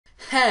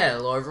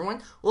Hello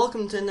everyone,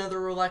 welcome to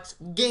another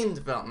ROBLOX game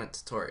development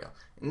tutorial.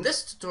 In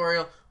this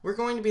tutorial, we're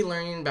going to be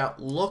learning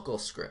about local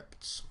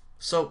scripts.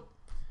 So,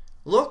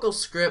 local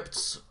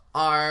scripts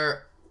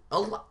are a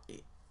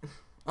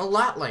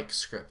lot like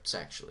scripts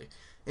actually.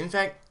 In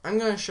fact, I'm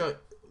going to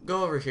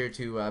go over here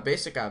to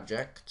basic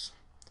objects,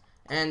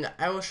 and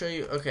I will show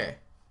you,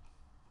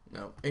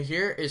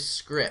 here is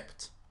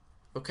script,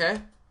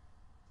 okay?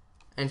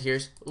 And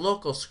here's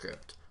local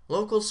script.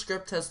 Local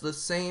script has the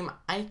same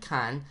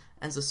icon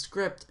as a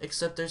script,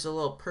 except there's a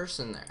little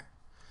person there.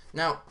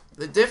 Now,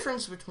 the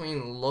difference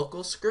between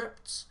local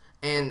scripts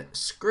and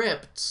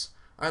scripts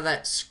are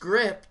that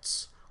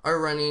scripts are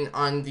running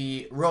on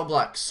the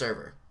ROBLOX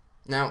server.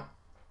 Now,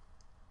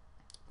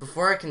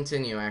 before I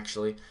continue,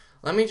 actually,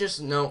 let me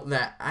just note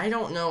that I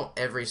don't know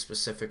every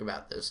specific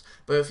about this,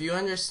 but if you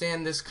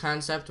understand this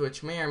concept,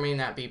 which may or may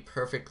not be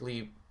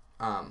perfectly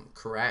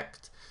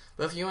correct,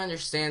 but if you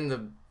understand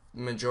the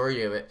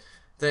majority of it,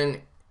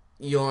 then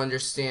you'll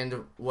understand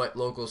what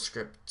local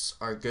scripts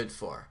are good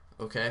for,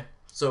 okay?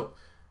 So,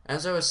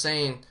 as I was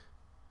saying,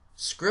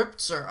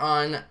 scripts are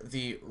on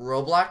the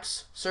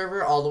ROBLOX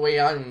server all the way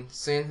out in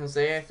San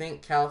Jose, I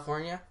think,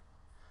 California,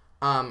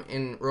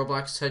 in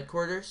ROBLOX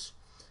headquarters.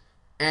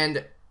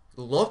 And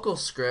local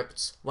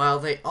scripts, while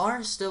they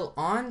are still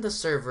on the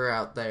server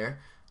out there,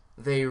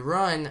 they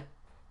run,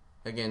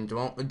 again,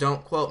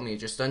 don't quote me,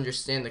 just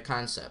understand the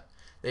concept.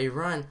 They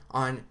run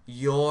on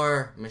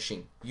your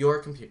machine, your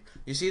computer.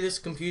 You see this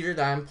computer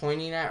that I'm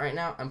pointing at right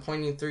now? I'm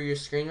pointing through your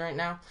screen right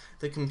now.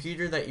 The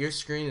computer that your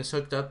screen is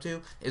hooked up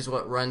to is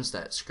what runs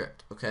that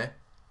script, okay?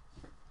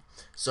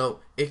 So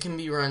it can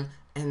be run,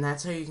 and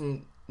that's how you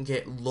can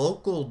get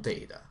local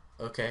data,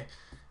 okay?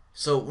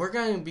 So we're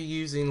going to be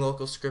using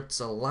local scripts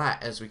a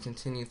lot as we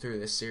continue through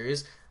this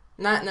series.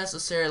 Not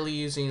necessarily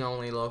using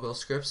only local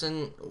scripts,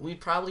 and we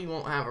probably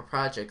won't have a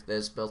project that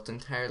is built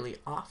entirely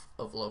off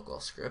of local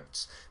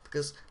scripts,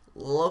 because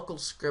local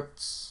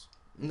scripts,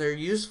 they're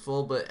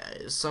useful, but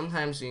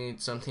sometimes you need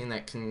something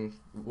that can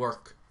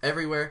work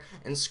everywhere,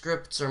 and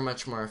scripts are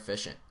much more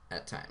efficient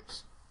at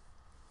times.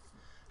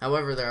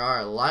 However, there are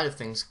a lot of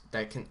things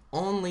that can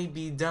only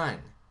be done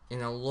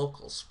in a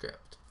local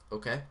script,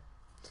 okay?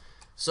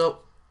 So,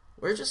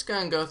 we're just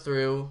going to go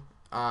through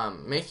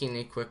making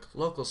a quick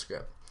local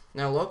script.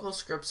 Now, local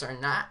scripts are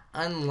not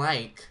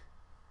unlike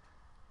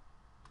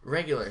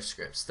regular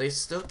scripts. They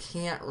still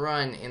can't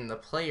run in the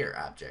player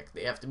object.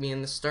 They have to be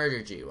in the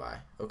starter GUI,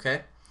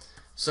 okay?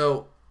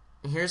 So,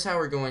 here's how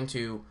we're going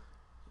to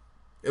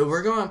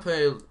put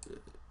a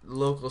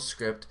local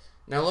script.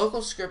 Now,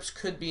 local scripts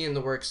could be in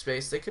the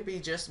workspace. They could be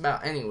just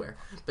about anywhere.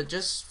 But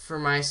just for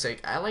my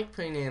sake, I like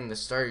putting it in the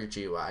starter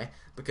GUI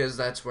because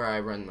that's where I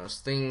run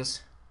most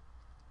things.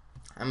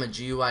 I'm a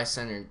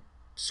GUI-centered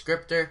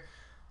scripter.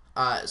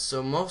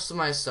 So most of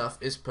my stuff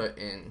is put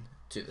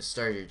into the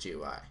starter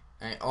GUI.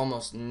 I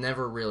almost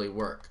never really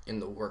work in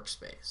the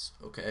workspace,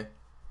 okay?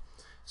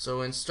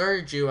 So in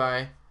starter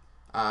GUI,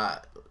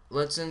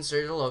 let's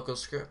insert a local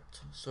script.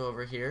 So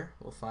over here,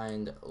 we'll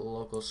find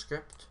local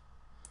script.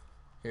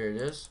 Here it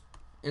is.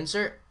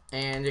 Insert,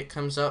 and it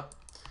comes up.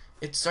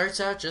 It starts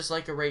out just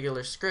like a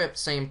regular script,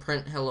 saying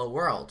print hello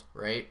world,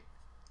 right?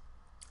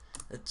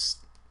 It's,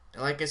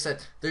 like I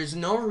said, there's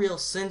no real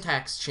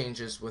syntax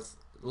changes with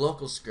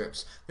local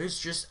scripts. There's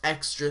just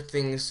extra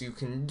things you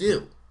can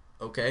do,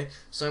 okay?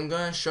 So I'm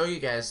going to show you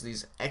guys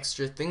these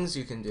extra things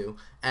you can do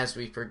as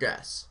we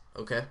progress,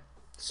 okay?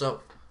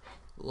 So,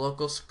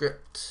 local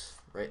script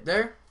right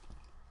there.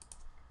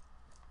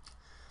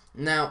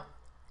 Now,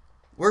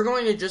 we're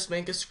going to just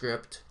make a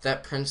script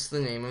that prints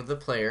the name of the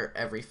player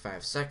every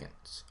 5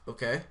 seconds,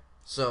 okay?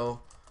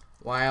 So,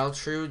 while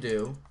true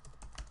do,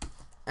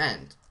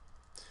 end.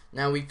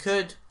 Now we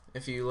could,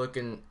 if you look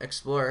in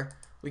Explorer,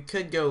 we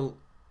could go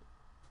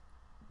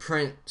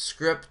print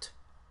script,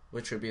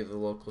 which would be the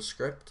local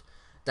script,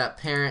 that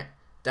parent,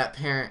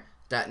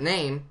 that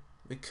name.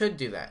 We could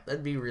do that.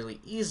 That'd be really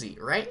easy,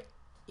 right?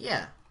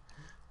 Yeah.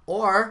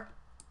 Or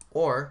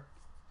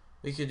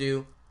we could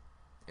do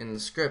in the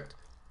script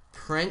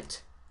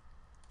print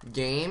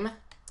game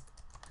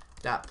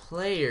dot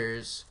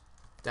players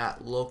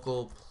dot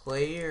local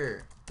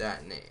player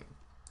dot name.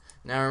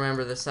 Now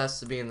remember, this has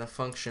to be in the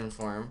function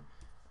form,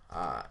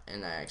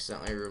 and I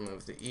accidentally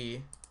removed the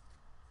E.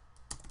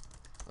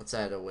 Let's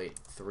add a wait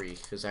 3,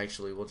 because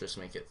actually we'll just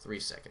make it 3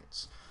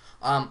 seconds.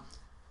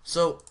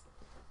 So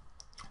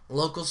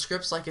local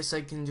scripts, like I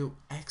said, can do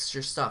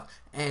extra stuff.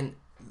 And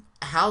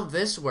how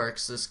this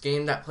works, this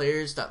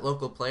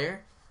game.players.localplayer,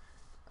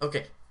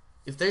 okay,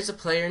 if there's a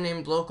player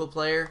named local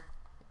player,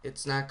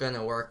 it's not going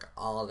to work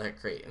all that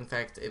great. In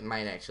fact, it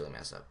might actually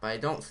mess up. But I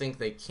don't think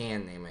they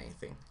can name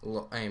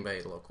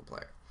anybody local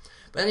player.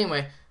 But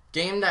anyway,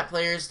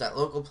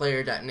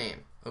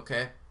 game.players.localplayer.name,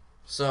 okay?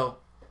 So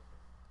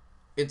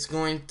it's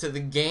going to the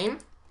game,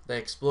 the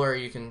Explorer,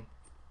 you can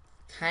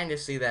kind of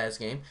see that as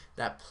game,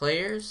 that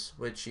players,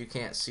 which you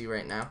can't see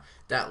right now,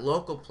 that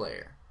local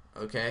player,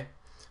 okay?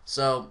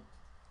 So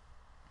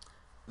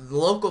the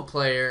local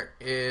player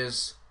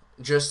is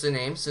just a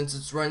name, since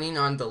it's running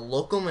on the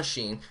local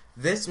machine.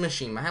 This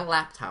machine, my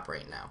laptop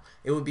right now,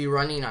 it would be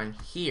running on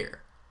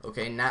here,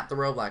 okay, not the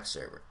Roblox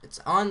server. It's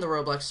on the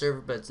Roblox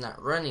server, but it's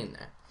not running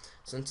there.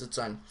 Since it's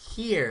on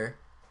here,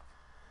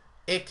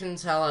 it can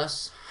tell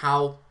us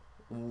how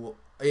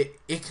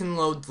it can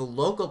load the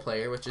local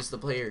player, which is the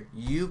player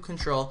you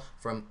control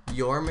from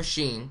your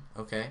machine,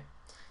 okay?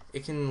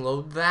 It can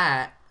load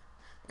that,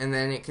 and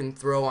then it can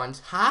throw on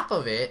top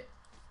of it,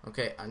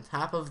 okay, on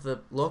top of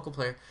the local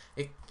player,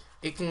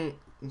 it can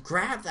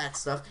grab that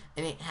stuff,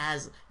 and it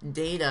has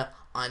data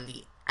on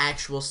the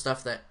actual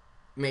stuff that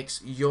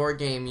makes your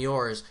game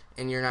yours,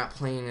 and you're not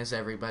playing as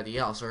everybody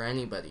else or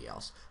anybody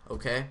else,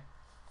 okay?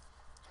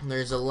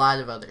 There's a lot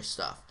of other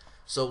stuff.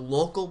 So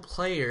local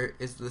player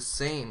is the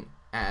same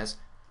as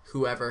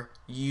whoever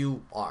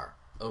you are,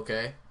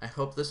 okay? I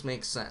hope this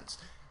makes sense.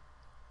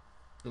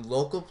 The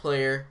local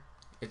player,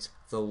 it's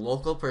the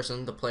local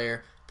person, the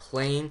player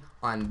playing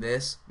on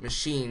this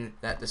machine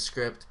that the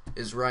script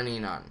is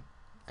running on.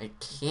 I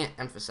can't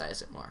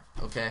emphasize it more,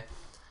 okay?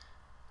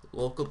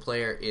 Local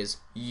player is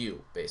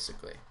you,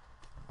 basically.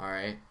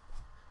 Alright?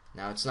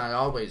 Now, it's not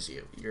always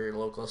you. Your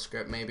local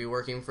script may be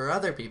working for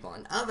other people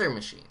on other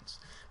machines,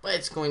 but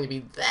it's going to be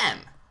them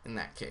in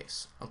that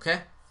case,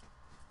 okay?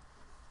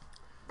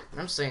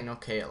 I'm saying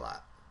okay a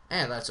lot.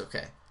 That's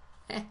okay.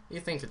 You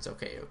think it's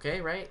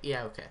okay, right?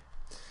 Yeah, okay.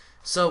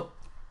 So,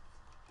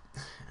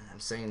 I'm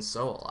saying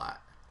so a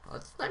lot.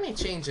 Let me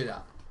change it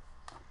up.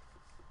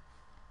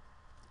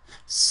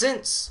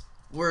 Since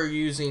we're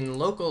using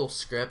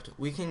LocalScript,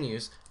 we can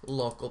use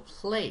local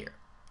player,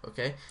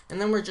 okay? And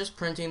then we're just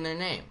printing their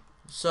name.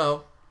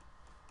 So,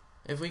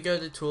 if we go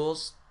to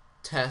Tools,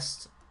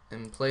 Test,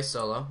 and Play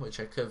Solo, which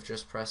I could have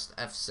just pressed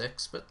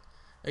F6, but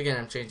again,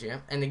 I'm changing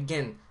up. And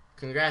again,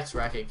 congrats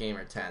Rocket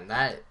Gamer 10.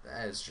 That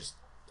is just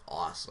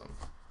awesome.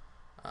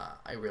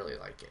 I really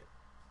like it.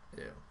 I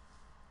do.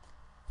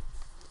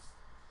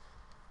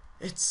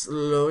 It's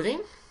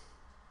loading.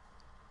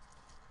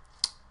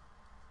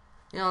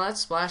 You know, that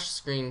splash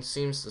screen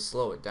seems to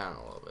slow it down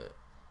a little bit.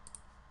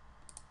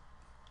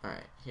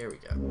 Alright, here we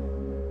go.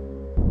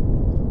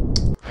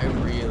 I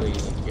really need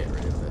to get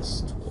rid of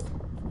this tool.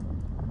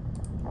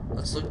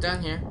 Let's look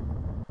down here.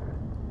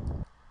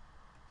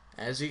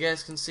 As you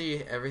guys can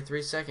see, every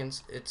 3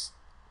 seconds, it's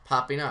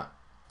popping up.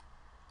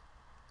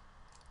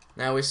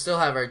 Now, we still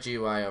have our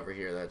GUI over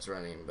here that's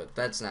running, but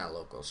that's not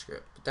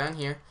LocalScript. But down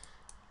here,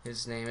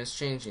 his name is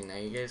changing. Now,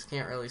 you guys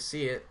can't really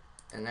see it.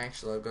 And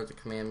actually, I'll go to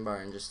command bar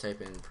and just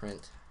type in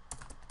print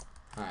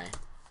hi.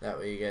 That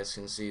way you guys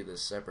can see the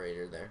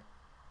separator there.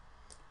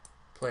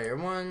 Player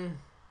 1,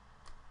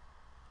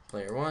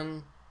 player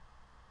 1,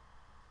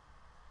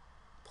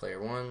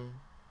 player 1,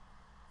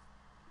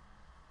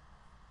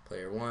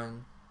 player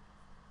 1,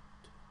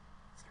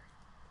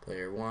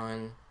 player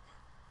 1,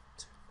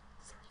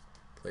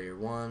 player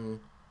 1.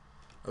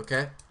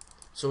 Okay?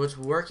 So it's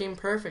working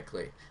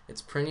perfectly.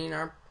 It's printing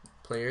our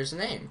player's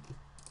name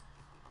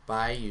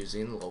by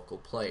using local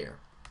player.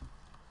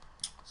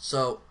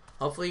 So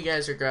hopefully you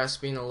guys are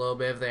grasping a little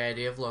bit of the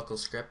idea of local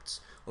scripts.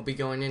 We'll be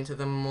going into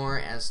them more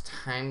as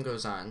time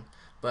goes on,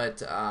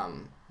 but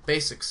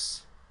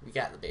basics, we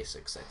got the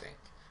basics, I think.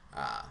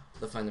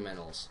 The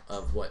fundamentals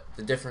of what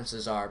the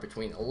differences are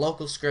between a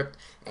local script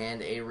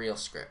and a real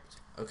script.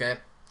 Okay?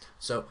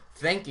 So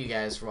thank you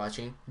guys for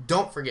watching.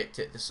 Don't forget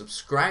to hit the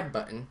subscribe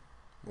button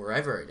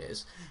wherever it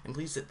is, and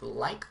please hit the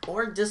like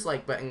or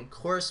dislike button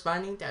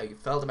corresponding to how you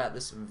felt about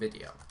this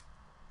video.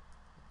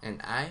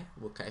 And I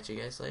will catch you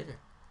guys later.